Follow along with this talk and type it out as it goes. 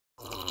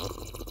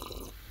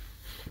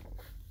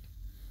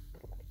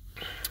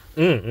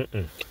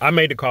I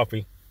made the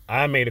coffee.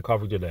 I made the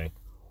coffee today.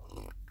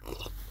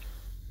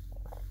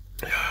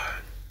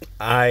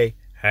 I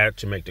had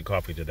to make the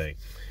coffee today.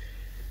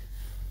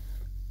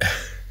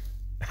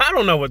 I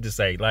don't know what to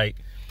say. Like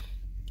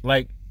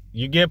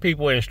you give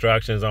people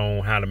instructions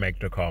on how to make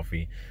the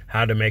coffee,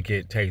 how to make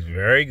it taste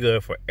very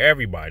good for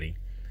everybody,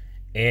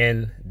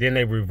 and then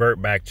they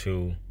revert back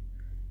to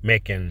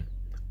making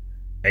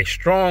a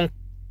strong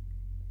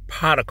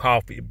pot of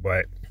coffee,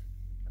 but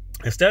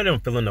instead of them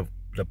filling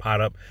the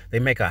pot up, they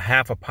make a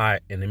half a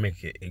pot and they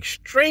make it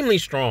extremely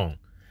strong,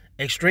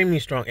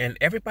 and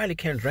everybody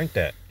can't drink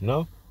that.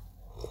 No,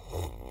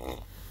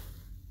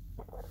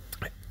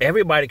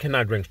 everybody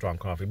cannot drink strong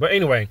coffee. But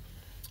anyway,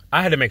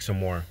 I had to make some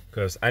more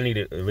because I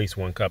needed at least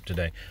 1 cup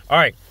today. All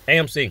right,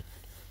 AMC.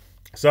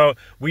 So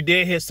we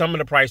did hit some of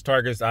the price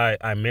targets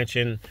I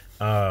mentioned.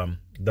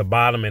 The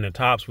bottom and the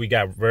tops, we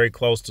got very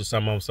close to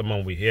some of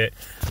them we hit.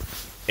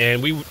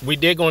 And we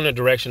did go in the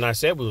direction I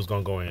said we was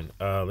going to go in.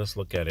 Let's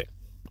look at it.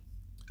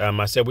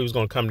 I said we was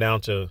going to come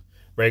down to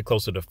very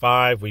close to the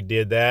 5. We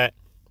did that.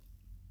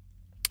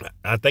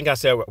 I think I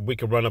said we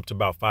could run up to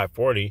about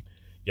 540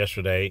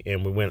 yesterday,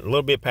 and we went a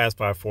little bit past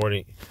 540.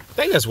 I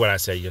think that's what I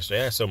said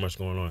yesterday. I had so much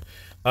going on.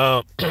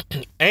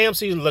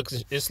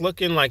 AMC it's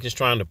looking like it's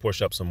trying to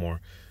push up some more.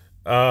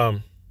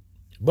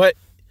 But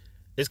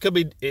this could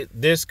be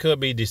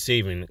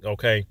deceiving.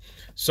 Okay.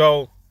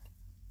 So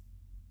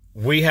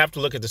we have to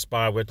look at the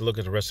SPY. We have to look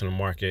at the rest of the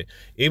market.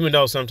 Even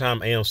though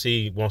sometimes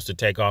AMC wants to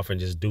take off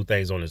and just do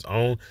things on its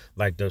own,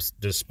 like the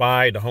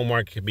SPY, the whole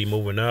market could be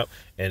moving up,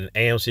 and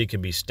AMC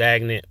could be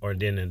stagnant, or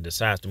then it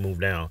decides to move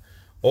down,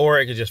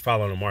 or it could just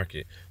follow the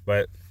market.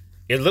 But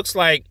it looks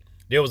like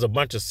there was a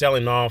bunch of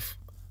selling off.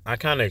 I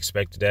kind of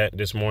expected that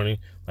this morning.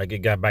 Like it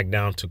got back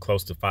down to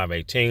close to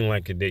 518,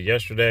 like it did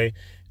yesterday.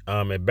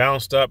 It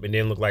bounced up and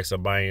then looked like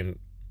some buying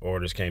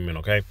orders came in.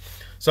 Okay,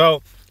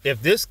 so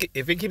if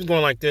it keeps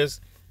going like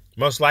this,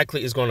 most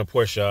likely it's going to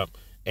push up,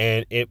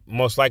 and it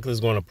most likely is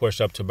going to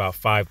push up to about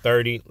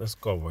 530. Let's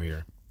go over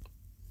here.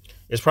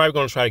 It's probably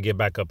going to try to get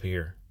back up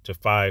here to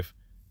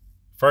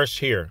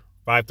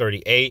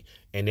 538,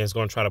 and then it's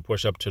going to try to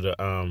push up to the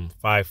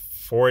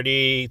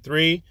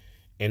 543,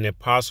 and then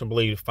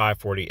possibly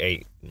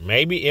 548.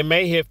 Maybe it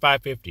may hit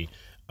 550.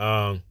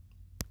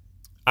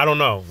 I don't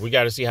know. We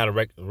got to see how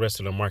the rest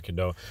of the market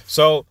though.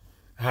 So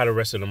how the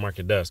rest of the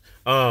market does.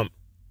 So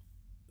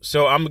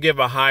I'm gonna give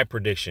a high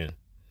prediction.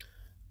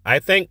 I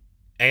think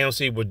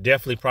AMC would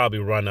definitely probably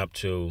run up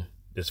to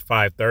this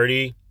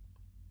 530,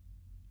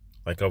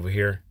 like over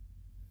here,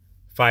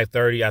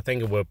 530. I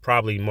think it will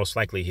probably most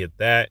likely hit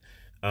that,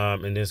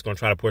 and then it's going to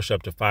try to push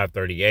up to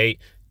 538,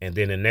 and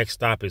then the next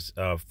stop is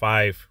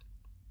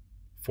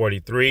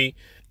 543,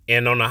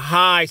 and on the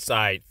high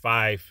side,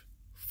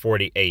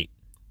 548.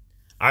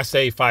 I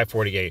say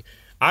 548.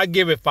 I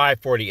give it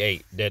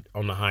 548 that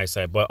on the high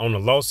side, but on the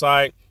low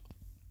side,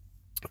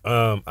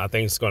 I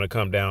think it's going to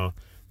come down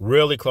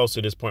really close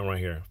to this point right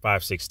here,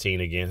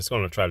 516 again. It's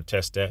going to try to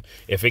test that.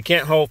 If it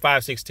can't hold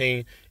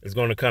 516, it's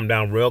going to come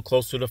down real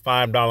close to the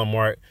 $5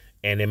 mark,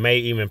 and it may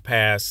even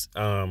pass,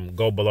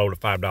 go below the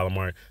 $5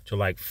 mark to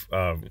like,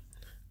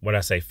 what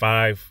I say,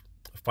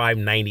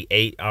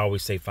 598. I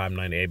always say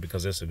 598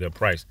 because it's a good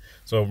price.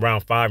 So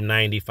around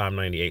 590,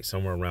 598,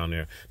 somewhere around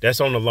there.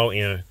 That's on the low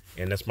end,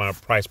 and that's my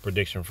price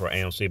prediction for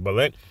AMC.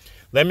 But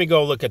let me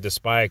go look at the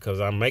SPY because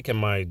I'm making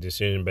my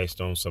decision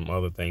based on some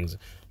other things,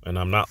 and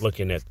I'm not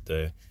looking at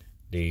the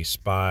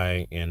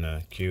SPY and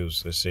the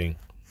Qs. Let's see.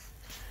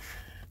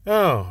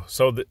 Oh,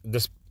 so the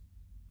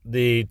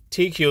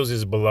TQs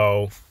is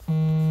below.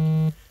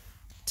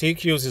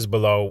 TQs is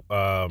below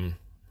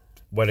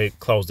what it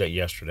closed at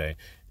yesterday,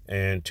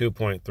 and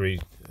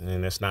 2.3,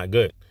 and that's not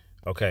good.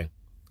 Okay.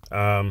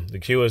 The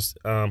Q is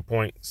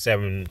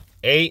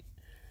 0.78,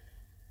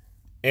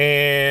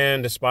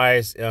 and the SPY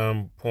is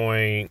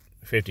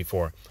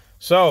 0.54.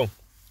 So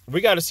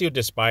we got to see what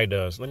the SPY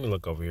does. Let me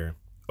look over here.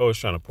 Oh, it's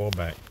trying to pull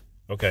back.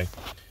 Okay,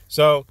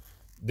 so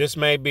this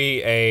may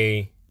be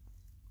a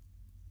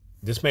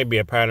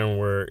pattern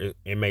where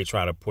it may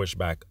try to push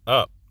back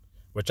up,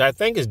 which I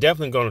think is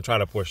definitely going to try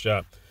to push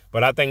up,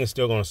 but I think it's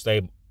still going to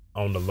stay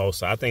on the low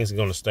side. I think it's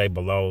going to stay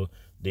below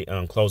the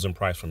closing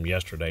price from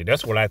yesterday.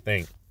 That's what I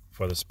think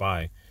for the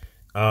SPY.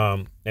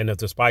 And if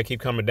the SPY keep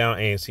coming down,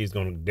 ANC is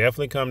going to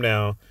definitely come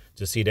down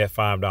to see that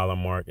 $5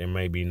 mark, and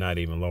maybe not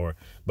even lower.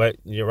 But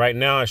right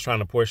now it's trying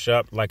to push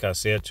up, like I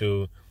said,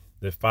 to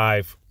the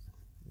 5.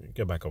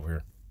 Get back over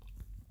here.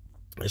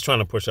 It's trying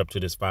to push up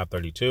to this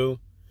 532,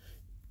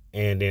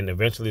 and then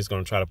eventually it's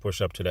going to try to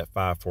push up to that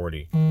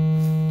 540.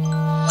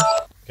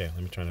 Okay,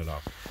 let me turn it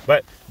off.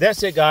 But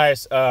that's it,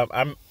 guys.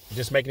 I'm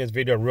just making this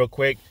video real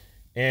quick,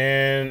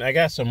 and I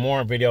got some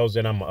more videos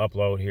that I'm gonna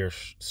upload here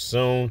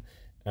soon.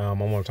 I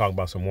want to talk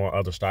about some more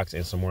other stocks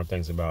and some more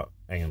things about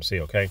AMC.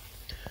 Okay.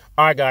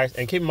 All right, guys,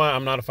 and keep in mind,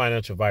 I'm not a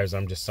financial advisor.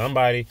 I'm just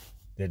somebody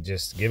that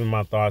just giving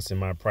my thoughts and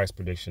my price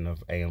prediction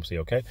of AMC.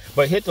 Okay,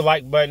 but hit the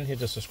like button, hit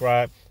the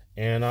subscribe,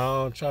 and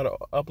I'll try to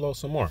upload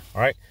some more.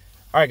 All right,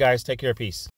 guys, take care. Peace.